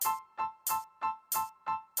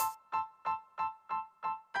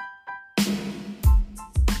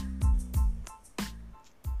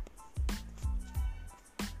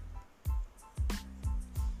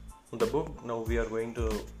The book now we are going to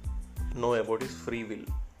know about is Freewill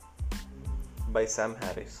by Sam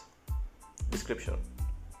Harris. Description: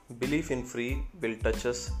 belief in free will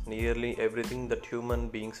touches nearly everything that human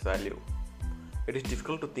beings value. It is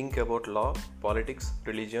difficult to think about law, politics,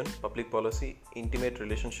 religion, public policy, intimate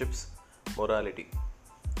relationships, morality,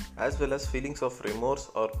 as well as feelings of remorse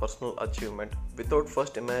or personal achievement without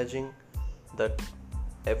first imagining that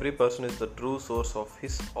every person is the true source of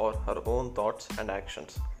his or her own thoughts and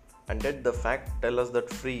actions. And yet the fact tells us that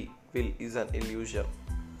free will is an illusion.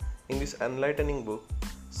 In this enlightening book,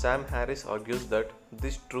 Sam Harris argues that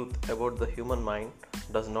this truth about the human mind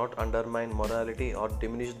does not undermine morality or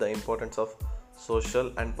diminish the importance of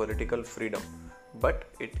social and political freedom, but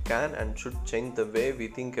it can and should change the way we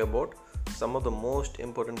think about some of the most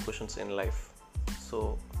important questions in life.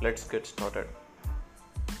 So let's get started.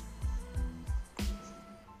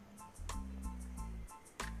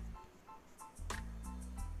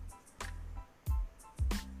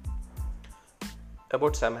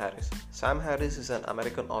 About Sam Harris. Sam Harris is an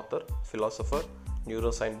American author, philosopher,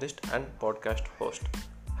 neuroscientist, and podcast host.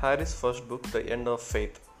 Harris' first book, The End of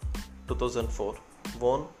Faith, 2004,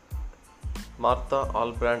 won Martha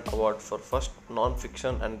Albrand Award for First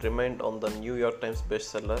Non-Fiction and remained on the New York Times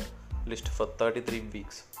bestseller list for 33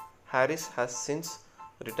 weeks. Harris has since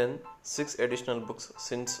written 6 additional books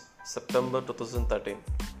since September 2013.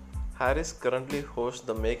 Harris currently hosts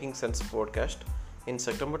the Making Sense podcast. In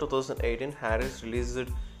September 2018, Harris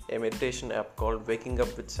released a meditation app called Waking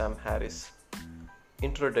Up with Sam Harris.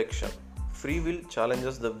 Introduction: Free will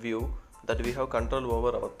challenges the view that we have control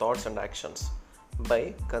over our thoughts and actions.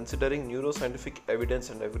 By considering neuroscientific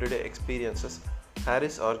evidence and everyday experiences,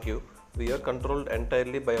 Harris argues we are controlled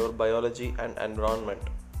entirely by our biology and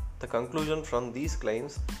environment. The conclusion from these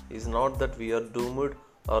claims is not that we are doomed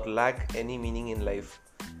or lack any meaning in life.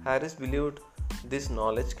 Harris believed this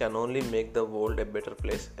knowledge can only make the world a better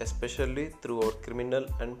place, especially through our criminal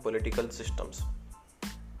and political systems.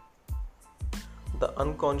 The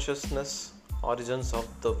unconsciousness origins of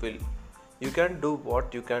the will. You can do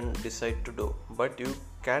what you can decide to do, but you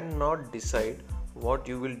cannot decide what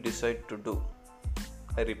you will decide to do.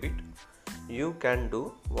 I repeat, you can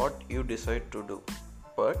do what you decide to do,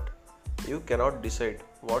 but you cannot decide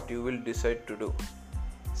what you will decide to do.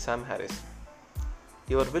 Sam Harris.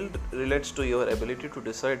 Your will relates to your ability to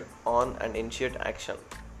decide on and initiate action.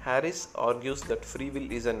 Harris argues that free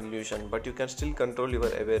will is an illusion, but you can still control your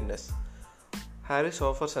awareness. Harris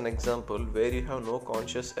offers an example where you have no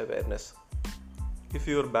conscious awareness. If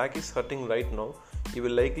your back is hurting right now, you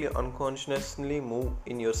will likely unconsciously move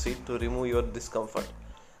in your seat to remove your discomfort.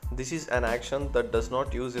 This is an action that does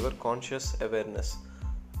not use your conscious awareness.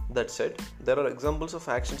 That said, there are examples of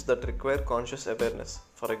actions that require conscious awareness.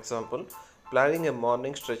 For example, planning a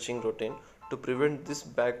morning stretching routine to prevent this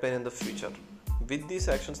back pain in the future. With these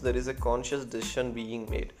actions, there is a conscious decision being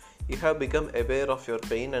made. You have become aware of your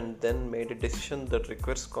pain and then made a decision that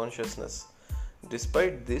requires consciousness.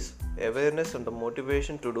 Despite this, awareness and the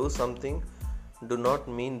motivation to do something do not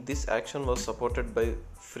mean this action was supported by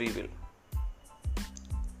free will.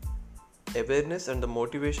 Awareness and the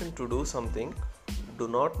motivation to do something do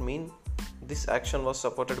not mean this action was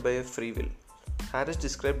supported by a free will. Harris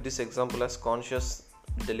described this example as conscious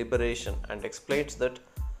deliberation and explains that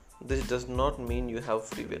this does not mean you have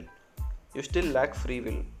free will. You still lack free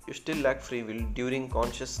will. You still lack free will during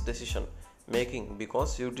conscious decision making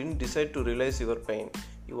because you didn't decide to realize your pain.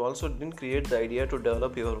 You also didn't create the idea to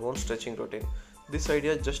develop your own stretching routine. This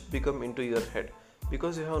idea just become into your head.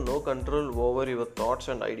 Because you have no control over your thoughts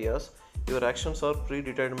and ideas, your actions are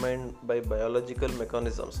predetermined by biological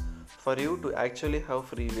mechanisms. For you to actually have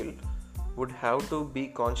free will, would have to be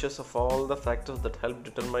conscious of all the factors that help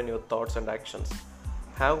determine your thoughts and actions.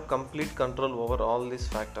 Have complete control over all these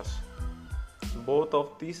factors. Both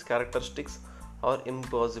of these characteristics are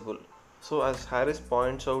impossible. So as Harris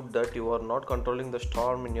points out that you are not controlling the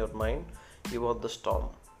storm in your mind, you are the storm.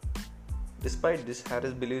 Despite this,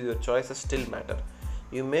 Harris believes your choices still matter.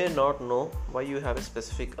 You may not know why you have a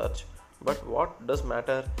specific urge, but what does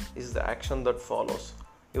matter is the action that follows.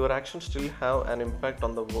 Your actions still have an impact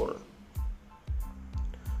on the world.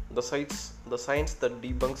 The science that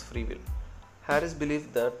debunks free will. Harris believes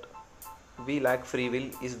that we lack free will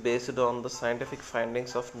is based on the scientific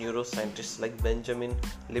findings of neuroscientists like Benjamin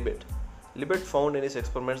Libet. Libet found in his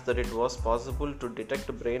experiments that it was possible to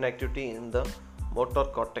detect brain activity in the motor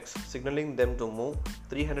cortex, signaling them to move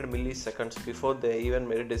 300 milliseconds before they even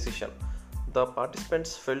made a decision. The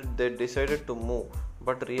participants felt they decided to move,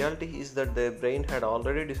 but reality is that their brain had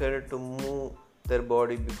already decided to move their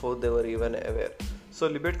body before they were even aware. So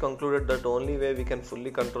Libet concluded that the only way we can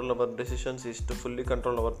fully control our decisions is to fully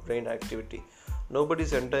control our brain activity. Nobody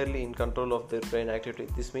is entirely in control of their brain activity.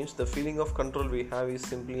 This means the feeling of control we have is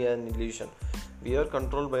simply an illusion. We are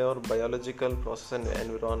controlled by our biological process and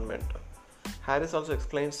environment. Harris also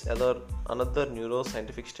explains another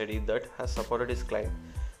neuroscientific study that has supported his claim.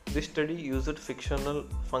 This study used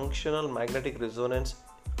functional magnetic resonance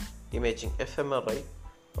imaging (fMRI)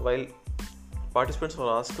 while participants were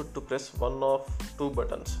asked to press one of two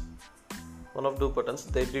buttons.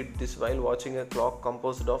 They did this while watching a clock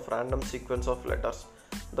composed of random sequence of letters.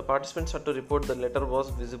 The participants had to report the letter was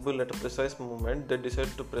visible at a precise moment they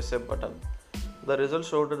decided to press a button. The results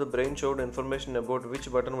showed that the brain showed information about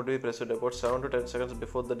which button would be pressed about 7 to 10 seconds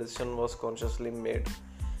before the decision was consciously made.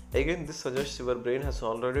 Again, this suggests your brain has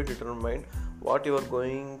already determined what you are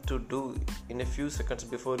going to do in a few seconds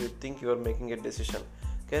before you think you are making a decision.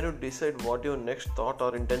 Can you decide what your next thought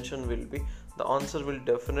or intention will be? The answer will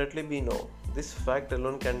definitely be no. This fact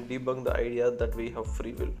alone can debunk the idea that we have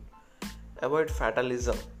free will. Avoid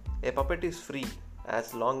fatalism. A puppet is free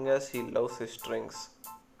as long as he loves his strings.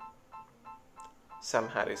 Sam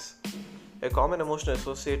Harris. A common emotion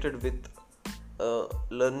associated with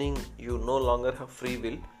learning you no longer have free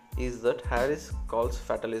will is that Harris calls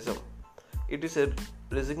fatalism. It is a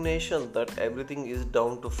resignation that everything is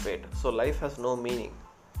down to fate, so life has no meaning.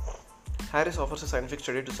 Harris offers a scientific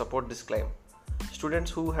study to support this claim.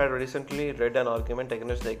 Students who had recently read an argument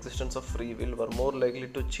against the existence of free will were more likely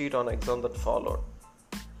to cheat on exam that followed.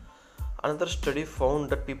 Another study found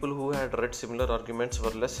that people who had read similar arguments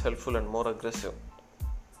were less helpful and more aggressive.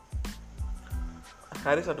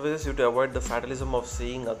 Harris advises you to avoid the fatalism of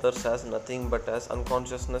seeing others as nothing but as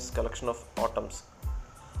unconsciousness collection of atoms.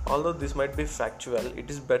 Although this might be factual, it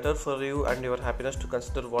is better for you and your happiness to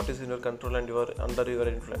consider what is in your control and under your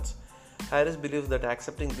influence. Harris believes that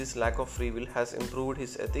accepting this lack of free will has improved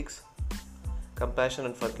his ethics, compassion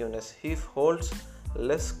and forgiveness. He holds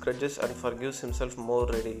less grudges and forgives himself more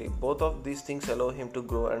readily. Both of these things allow him to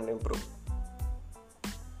grow and improve.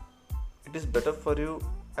 It is better for you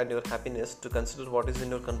and your happiness to consider what is in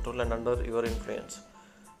your control and under your influence.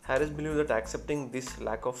 Harris believes that accepting this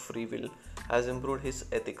lack of free will has improved his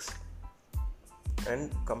ethics and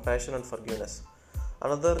compassion and forgiveness.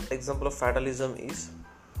 Another example of fatalism is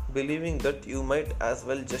believing that you might as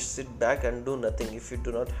well just sit back and do nothing if you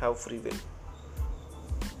do not have free will.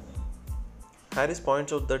 Harris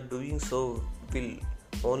points out that doing so will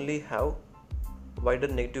only have wider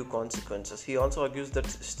negative consequences. He also argues that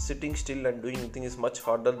sitting still and doing nothing is much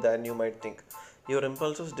harder than you might think. Your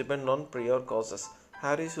impulses depend on prior causes.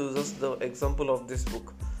 Harris uses the example of this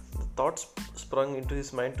book. The thought sprung into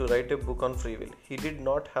his mind to write a book on free will. He did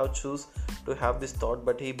not have choose to have this thought,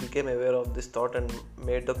 but he became aware of this thought and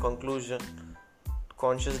made the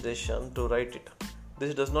conscious decision to write it.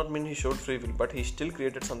 This does not mean he showed free will, but he still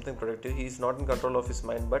created something productive. He is not in control of his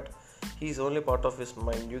mind, but he is only part of his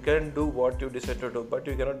mind. You can do what you decide to do, but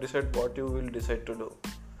you cannot decide what you will decide to do.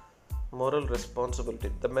 Moral responsibility.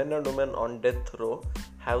 The men and women on death row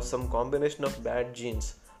have some combination of bad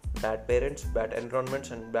genes, bad parents, bad environments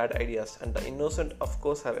and bad ideas, and the innocent of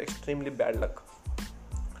course have extremely bad luck.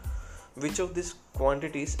 Which of these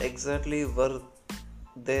quantities exactly were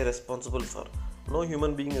they responsible for? No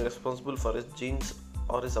human being is responsible for his genes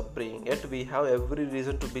or his upbringing, yet we have every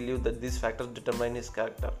reason to believe that these factors determine his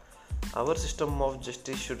character. Our system of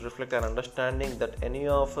justice should reflect an understanding that any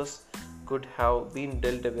of us could have been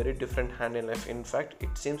dealt a very different hand in life. In fact,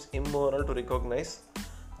 it seems immoral to recognize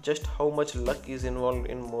just how much luck is involved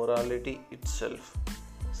in morality itself.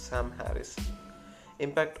 Sam Harris.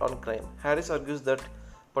 Impact on crime. Harris argues that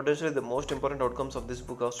potentially the most important outcomes of this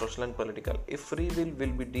book are social and political. If free will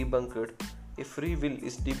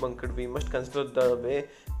is debunked, we must consider the way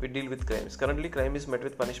we deal with crimes. Currently, crime is met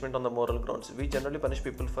with punishment on the moral grounds. We generally punish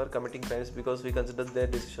people for committing crimes because we consider their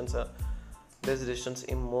decisions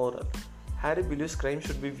immoral. Harry believes crime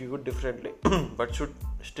should be viewed differently, but should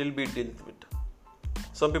still be dealt with.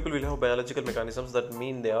 Some people will have biological mechanisms that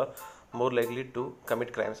mean they are more likely to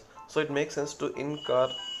commit crimes. So it makes sense to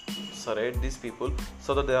incarcerate these people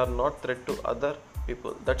so that they are not threat to other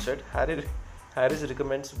people. That said, Harris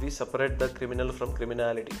recommends we separate the criminal from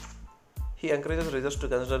criminality. He encourages readers to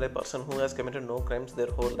consider a person who has committed no crimes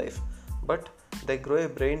their whole life, but they grow a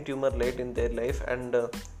brain tumor late in their life and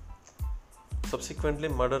subsequently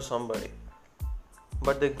murder somebody.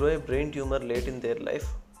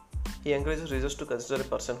 He encourages readers to consider a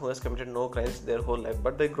person who has committed no crimes their whole life,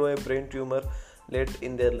 but they grow a brain tumor late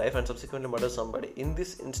in their life and subsequently murder somebody. In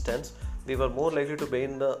this instance, we were more likely to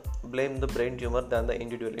blame the brain tumor than the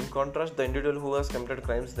individual. In contrast, the individual who has committed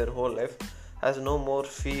crimes their whole life has no more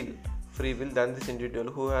free will than this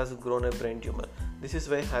individual who has grown a brain tumor. This is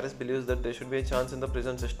why Harris believes that there should be a chance in the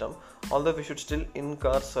prison system. Although we should still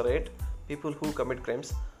incarcerate people who commit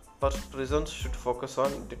crimes, prisons should focus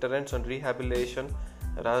on deterrence and rehabilitation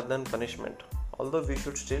rather than punishment. Although we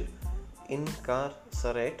should still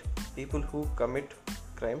incarcerate people who commit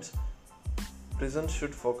crimes, prisons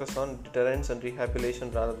should focus on deterrence and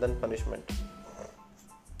rehabilitation rather than punishment.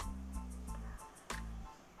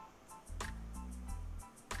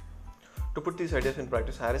 To put these ideas in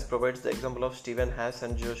practice, Harris provides the example of Stephen Haas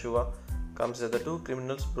and Joshua Combs. The two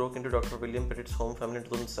criminals broke into Dr. William Pettit's home family in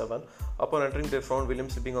 2007. Upon entering, they found William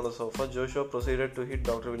sleeping on the sofa. Joshua proceeded to hit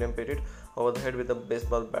Dr. William Pettit over the head with a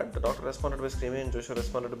baseball bat. The doctor responded by screaming and Joshua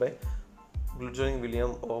responded by bludgeoning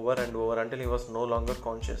William over and over until he was no longer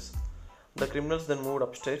conscious. The criminals then moved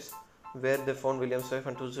upstairs, where they found William's wife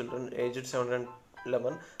and two children aged 7 and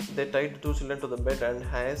 11. They tied the two children to the bed, and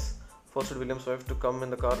Hayes forced William's wife to come in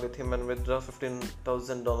the car with him and withdraw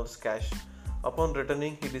 $15,000 cash. Upon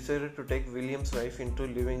returning, he decided to take William's wife into the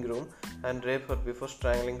living room and rape her before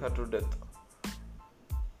strangling her to death.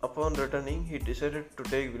 The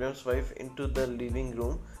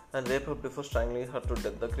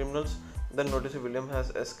criminals then noticed William has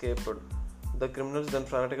escaped. The criminals then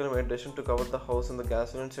frantically made a decision to cover the house in the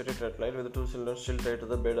gasoline set it at light with the two children still tied to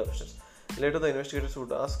the bed upstairs. Later, the investigators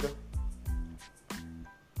would ask,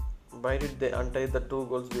 why did they untie the two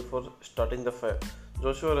girls before starting the fire?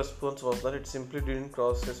 Joshua's response was that it simply didn't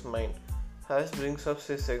cross his mind. Harris brings up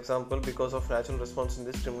his example because of natural response in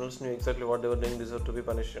this. Criminals knew exactly what they were doing deserved to be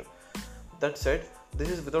punished. That said, this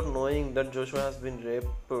is without knowing that Joshua had been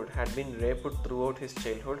raped throughout his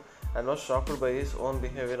childhood and was shocked by his own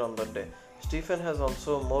behavior on that day. Stephen has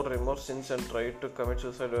also more remorse since and tried to commit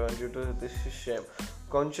suicide due to this shame.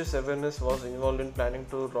 Conscious awareness was involved in planning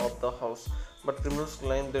to rob the house, but criminals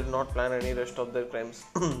claim they did not plan any rest of their crimes.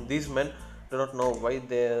 These men do not know why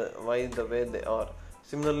the way they are.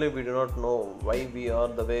 Similarly, we do not know why we are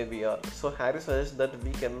the way we are. So Harris suggests that we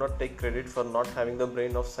cannot take credit for not having the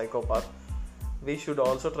brain of psychopath. We should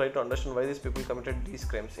also try to understand why these people committed these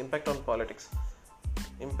crimes. Impacts on politics.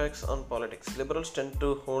 Liberals tend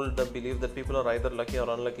to hold the belief that people are either lucky or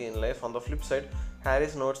unlucky in life. On the flip side,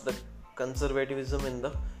 Harris notes that conservatism in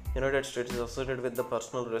the United States is associated with the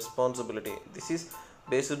personal responsibility. This is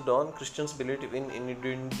based on Christians' belief in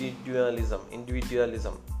individualism.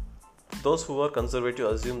 Those who are conservative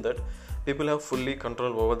assume that people have fully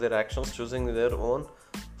control over their actions, choosing their own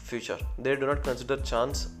future. They do not consider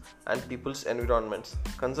chance and people's environments.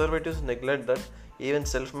 Conservatives neglect that even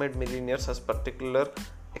self-made millionaires has particular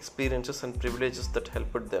experiences and privileges that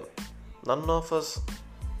helped them.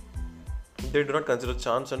 They do not consider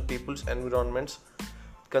chance and people's environments.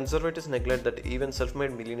 Conservatives neglect that even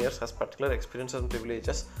self-made millionaires has particular experiences and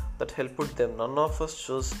privileges that helped them. None of us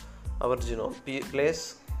choose our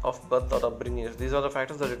place of birth or upbringing. These are the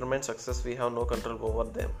factors that determine success. We have no control over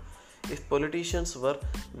them. If politicians were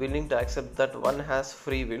willing to accept that one has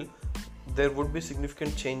free will, there would be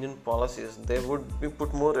significant change in policies. They would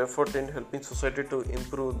put more effort in helping society to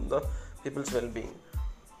improve the people's well-being.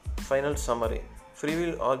 Final summary. Free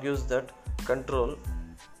will argues that control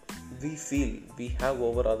we feel we have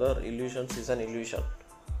over other illusions is an illusion.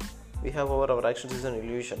 We have over our actions is an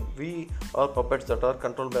illusion. We are puppets that are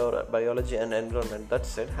controlled by our biology and environment. That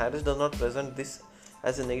said, Harris does not present this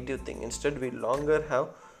as a negative thing. Instead, we longer have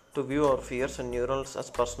to view our fears and neurons as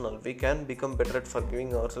personal. We can become better at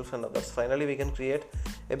forgiving ourselves and others. Finally, we can create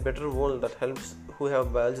a better world that helps who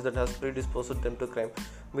have biology that has predisposed them to crime.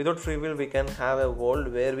 Without free will, we can have a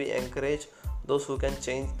world where we encourage those who can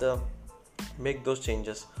make those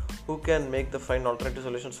changes, who can find alternative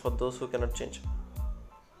solutions for those who cannot change.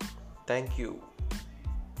 Thank you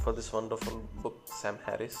for this wonderful book, Sam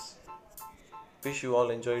Harris. Wish you all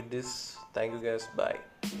enjoyed this. Thank you guys. Bye.